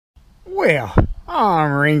Well,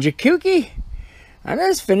 I'm Ranger Kooky. I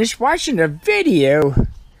just finished watching a video.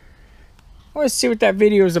 Let's see what that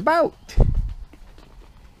video is about. Tag me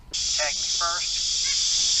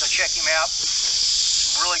first, so check him out.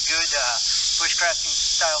 Some really good bushcrafting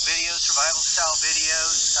style videos, survival style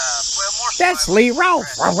videos. Well, more. That's Lee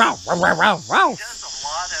Ralph. Ralph. He does a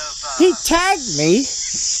lot of. He tagged me.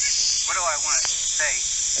 What do I want to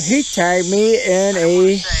say? He tagged me in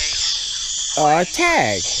a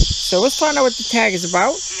tag. So let's find out what the tag is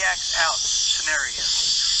about. He acts out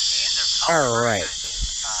scenarios, and All right. he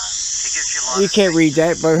gives you a lot. You can't read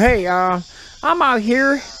that, but hey, I'm out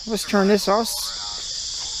here. Let's turn this off.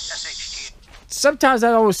 SHT. Sometimes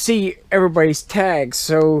I don't see everybody's tags,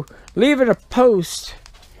 so leave it a post.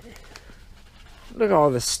 Look at all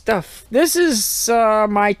this stuff. This is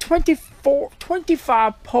my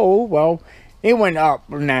 25 pole. Well, it went up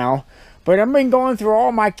now, but I've been going through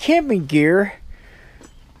all my camping gear.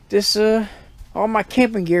 This all my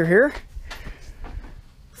camping gear here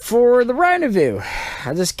for the rendezvous.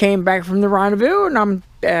 I just came back from the rendezvous, and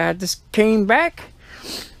I just came back.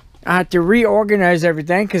 I had to reorganize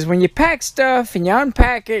everything, because when you pack stuff and you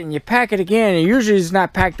unpack it and you pack it again, it usually is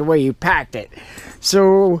not packed the way you packed it.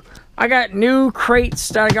 So I got new crates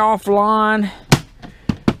that I got offline.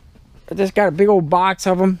 I just got a big old box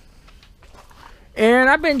of them, and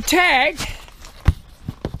I've been tagged.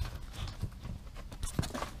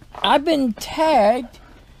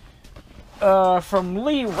 From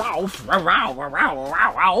Lee Ralph.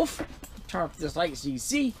 Ralph. Turn off this light so you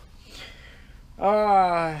see. 3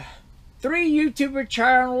 YouTuber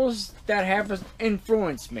channels that have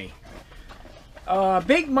influenced me.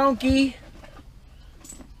 Big Monkey.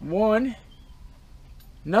 1.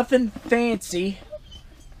 Nothing Fancy.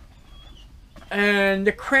 And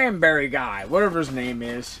the Cranberry Guy, whatever his name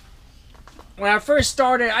is. When I first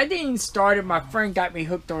started, I didn't start it. My friend got me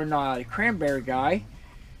hooked on the Cranberry Guy.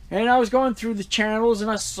 And I was going through the channels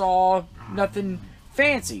and I saw Nothing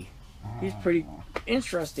Fancy. He's pretty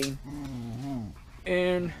interesting.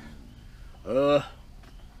 And,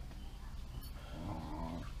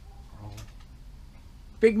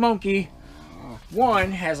 Big Monkey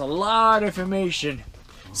 1 has a lot of information.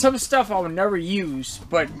 Some stuff I would never use,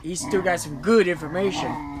 but he's still got some good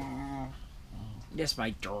information. Yes,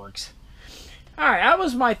 my dorks. Alright, that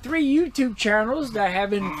was my 3 YouTube channels that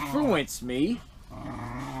have influenced me.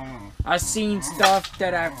 I've seen stuff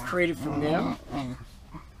that I've created from them.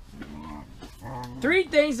 3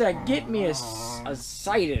 things that get me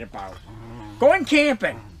excited about. Going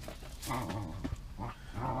camping.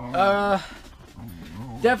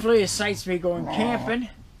 Definitely excites me going camping.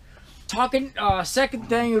 Talking, second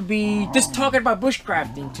thing would be just talking about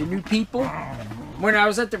bushcrafting to new people. When I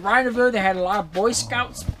was at the rendezvous, they had a lot of Boy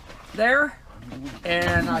Scouts there.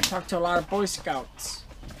 And I talked to a lot of Boy Scouts.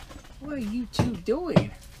 What are you two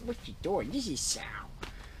doing? What you doing? This is sound.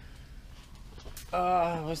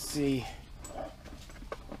 Let's see.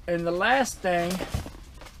 And the last thing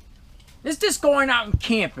is just going out and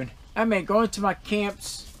camping. I mean, going to my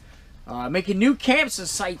camps. Making new camps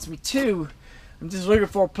excites me too. I'm just looking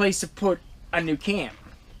for a place to put a new camp.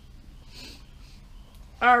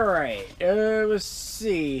 Alright, let's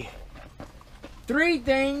see. 3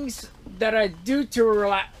 things that I do to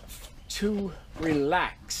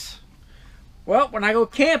relax. Well, when I go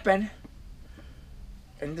camping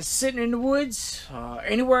and just sitting in the woods,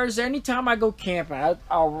 anytime I go camping,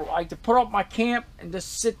 I like to put up my camp and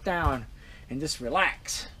just sit down and just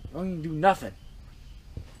relax. Don't even do nothing.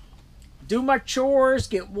 Do my chores,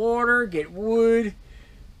 get water, get wood,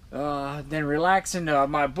 then relax in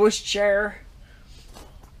my bush chair.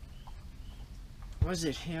 Was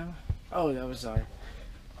it him? Oh, that was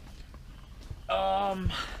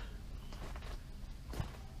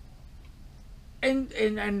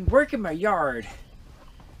and work in my yard.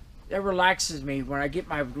 That relaxes me when I get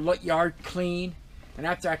my yard clean. And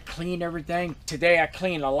after I clean everything, today I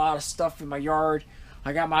cleaned a lot of stuff in my yard.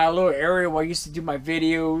 I got my little area where I used to do my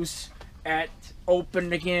videos at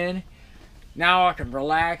open again. Now I can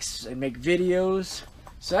relax and make videos.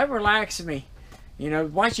 So that relaxes me. You know,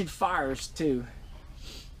 watching fires too.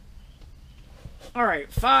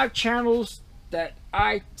 Alright, 5 channels that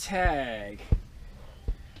I tag.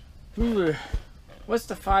 What's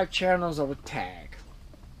the 5 channels I would tag?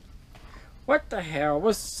 What the hell?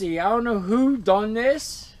 Let's see. I don't know who done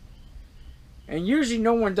this. And usually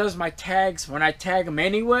no one does my tags when I tag them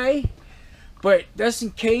anyway. But just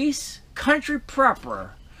in case, Country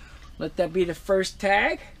Prepper. Let that be the first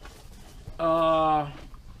tag.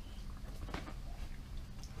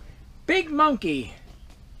 Big Monkey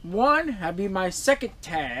 1, that'd be my second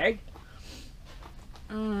tag.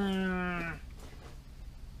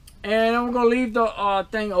 And I'm gonna leave the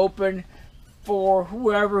thing open for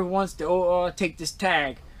whoever wants to take this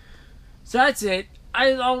tag. So that's it.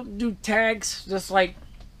 I'll do tags just like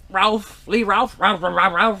Ralph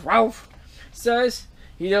says.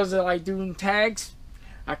 He doesn't like doing tags.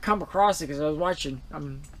 I come across it because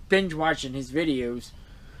I'm binge watching his videos.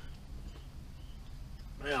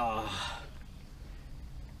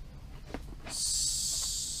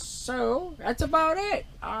 So that's about it.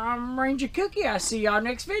 I'm Ranger Cookie. I'll see y'all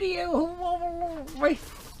next video. Wait.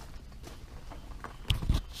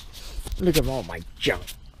 Look at all my junk.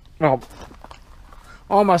 Well,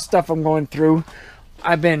 all my stuff I'm going through.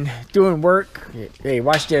 I've been doing work. Hey,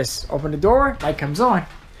 watch this. Open the door. Light comes on.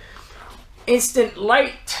 Instant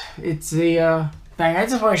light. It's the thing. I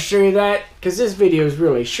just want to show you that because this video is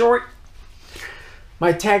really short.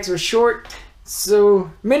 My tags are short.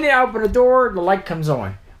 So the minute I open the door, the light comes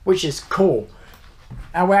on, which is cool.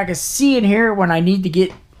 That way I can see in here when I need to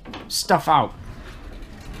get stuff out.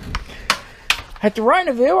 At the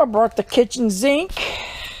Rhinoville, I brought the kitchen sink.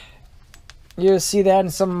 You'll see that in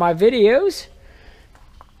some of my videos.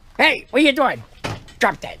 Hey, what are you doing?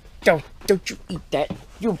 Drop that. Don't you eat that.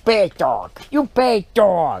 You bad dog. You bad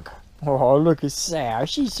dog. Oh, look at Sal.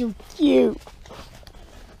 She's so cute.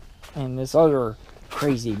 And this other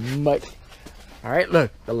crazy mutt. Alright,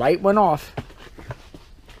 look. The light went off.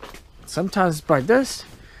 Sometimes by this.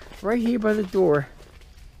 Right here by the door.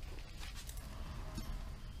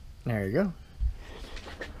 There you go.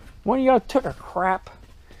 One of y'all took a crap.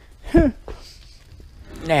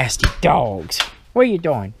 Nasty dogs. What are you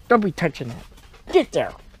doing? Don't be touching that. Get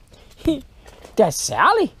there. That's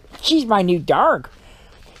Sally. She's my new dog.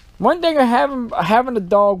 One thing of having a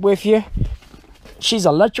dog with you, she's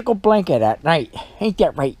an electrical blanket at night. Ain't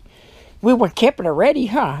that right? We were keeping her ready,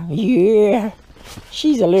 huh? Yeah.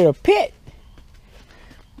 She's a little pit.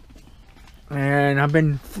 And I've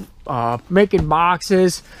been making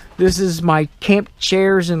boxes. This is my camp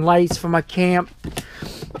chairs and lights for my camp.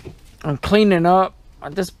 I'm cleaning up. I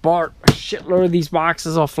just bought a shitload of these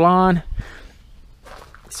boxes offline.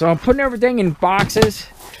 So I'm putting everything in boxes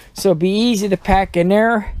so it'll be easy to pack in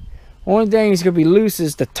there. Only thing that's going to be loose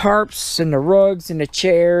is the tarps and the rugs and the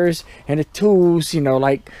chairs and the tools, you know,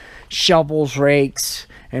 like shovels, rakes,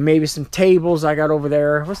 and maybe some tables I got over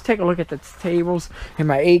there. Let's take a look at the tables and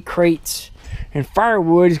my 8 crates. And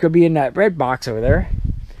firewood is going to be in that red box over there.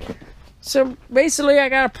 So basically I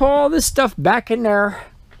got to pull all this stuff back in there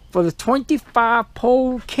for the 25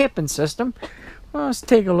 pole camping system. Well, let's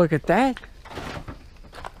take a look at that.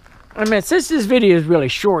 I mean, since this video is really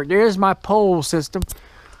short, there's my pole system.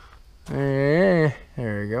 There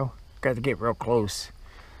we go. Got to get real close.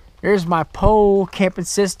 There's my pole camping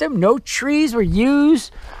system. No trees were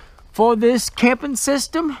used for this camping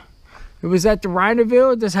system. It was at the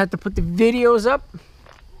Rhinoville. Just had to put the videos up.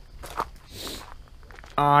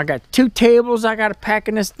 I got 2 tables I got to pack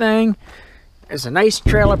in this thing. It's a nice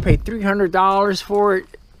trailer. Paid $300 for it.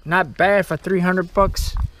 Not bad for 300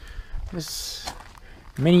 bucks. Just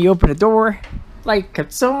minute you open the door, light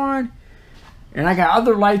cuts on. And I got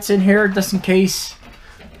other lights in here just in case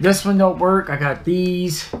this one don't work. I got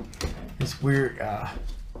these. It's weird.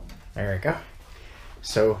 There we go.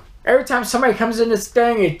 So every time somebody comes in this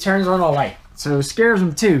thing, it turns on a light. So it scares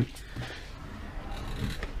them too.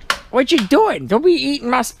 What you doing? Don't be eating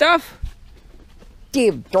my stuff.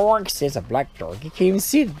 Damn dog, says a black dog. You can't even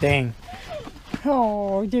see the thing.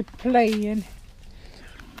 Oh, they're playing.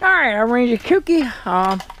 Alright, I'm Ranger Cookie.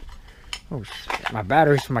 Oh shit, my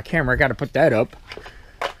batteries for my camera. I gotta put that up.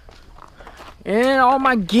 And all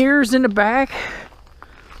my gears in the back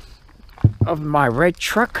of my red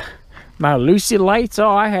truck. My Lucy lights. Oh,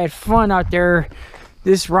 I had fun out there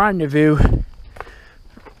this rendezvous.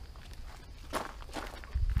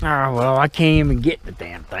 Oh, well, I can't even get the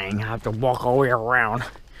damn thing. I have to walk all the way around.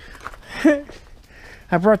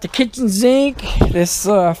 I brought the kitchen sink, this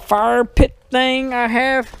fire pit thing I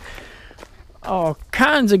have. All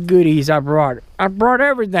kinds of goodies I brought. I brought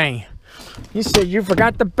everything. You said you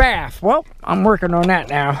forgot the bath. Well, I'm working on that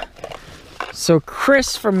now. So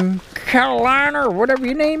Chris from Carolina, or whatever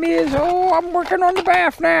your name is, oh, I'm working on the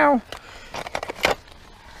bath now.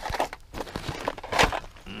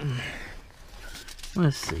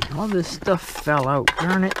 Let's see, all this stuff fell out,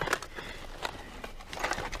 darn it.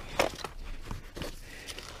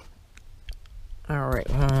 Alright,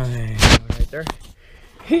 right there.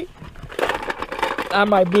 I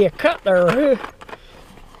might be a cutler.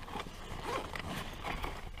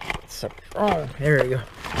 So, oh, there we go.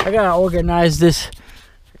 I gotta organize this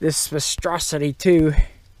monstrosity too.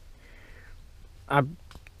 I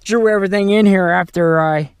drew everything in here after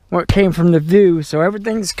I came from the view, so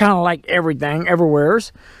everything's kind of like everything,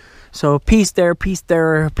 everywhere's. So piece there, piece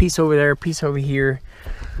there, piece over there, piece over here.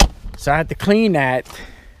 So I had to clean that.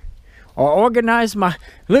 Or organize my,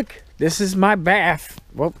 look, this is my bath.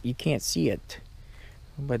 Well, you can't see it,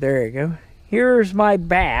 but there you go. Here's my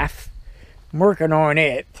bath. I'm working on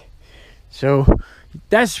it. So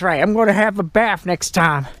that's right, I'm gonna have a bath next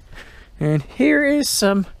time. And here's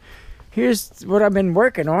what I've been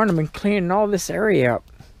working on. I've been cleaning all this area up.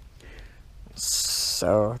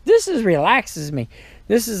 So this relaxes me.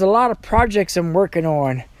 This is a lot of projects I'm working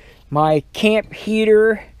on. My camp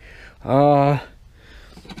heater, camp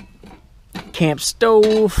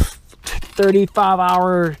stove,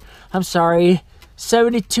 72-hour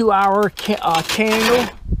candle.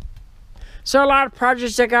 So a lot of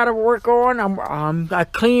projects I gotta work on. I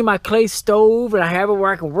clean my clay stove and I have it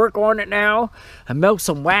where I can work on it now. I melt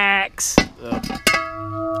some wax.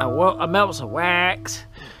 I melt some wax.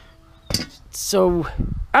 So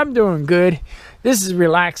I'm doing good. This is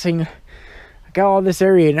relaxing. I got all this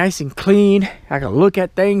area nice and clean. I can look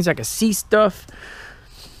at things. I can see stuff.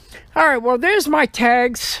 All right, well, there's my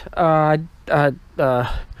tags.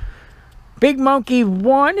 Big Monkey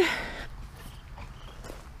 1.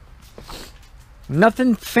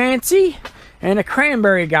 Nothing fancy. And a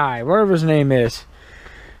cranberry guy, whatever his name is.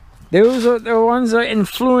 Those are the ones that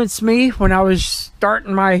influenced me when I was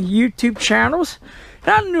starting my YouTube channels.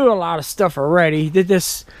 And I knew a lot of stuff already. Did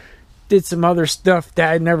some other stuff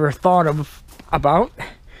that I never thought about.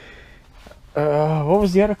 What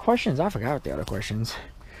was the other questions? I forgot the other questions.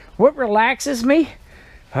 What relaxes me?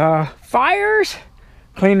 Fires,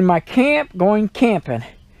 cleaning my camp, going camping.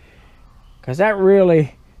 Because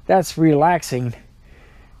that's relaxing.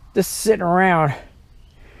 Just sitting around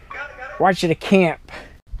watching a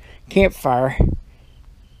campfire.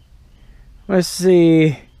 Let's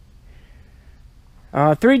see.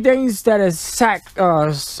 3 things that excite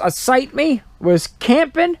me was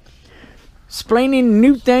camping, explaining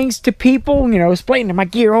new things to people, you know, explaining my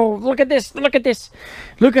gear. Oh, look at this, look at this,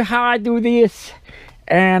 look at how I do this.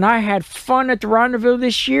 And I had fun at the rendezvous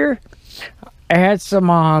this year. I had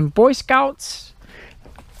some Boy Scouts,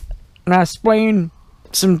 and I explained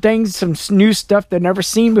some things, some new stuff they've never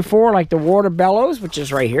seen before, like the water bellows, which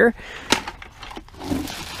is right here.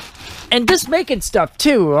 And just making stuff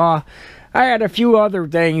too. I had a few other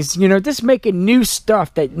things, you know, just making new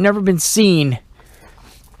stuff that never been seen.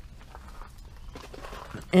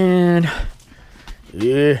 And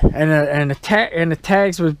yeah, and the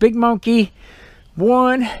tags was Big Monkey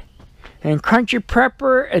 1 and Crunchy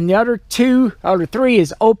Prepper, and the other 3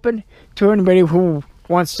 is open to anybody who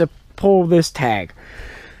wants to pull this tag.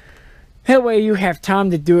 That way you have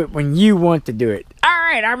time to do it when you want to do it.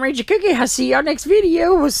 Alright, I'm Ranger Cookie. I'll see y'all next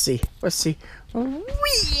video. We'll see.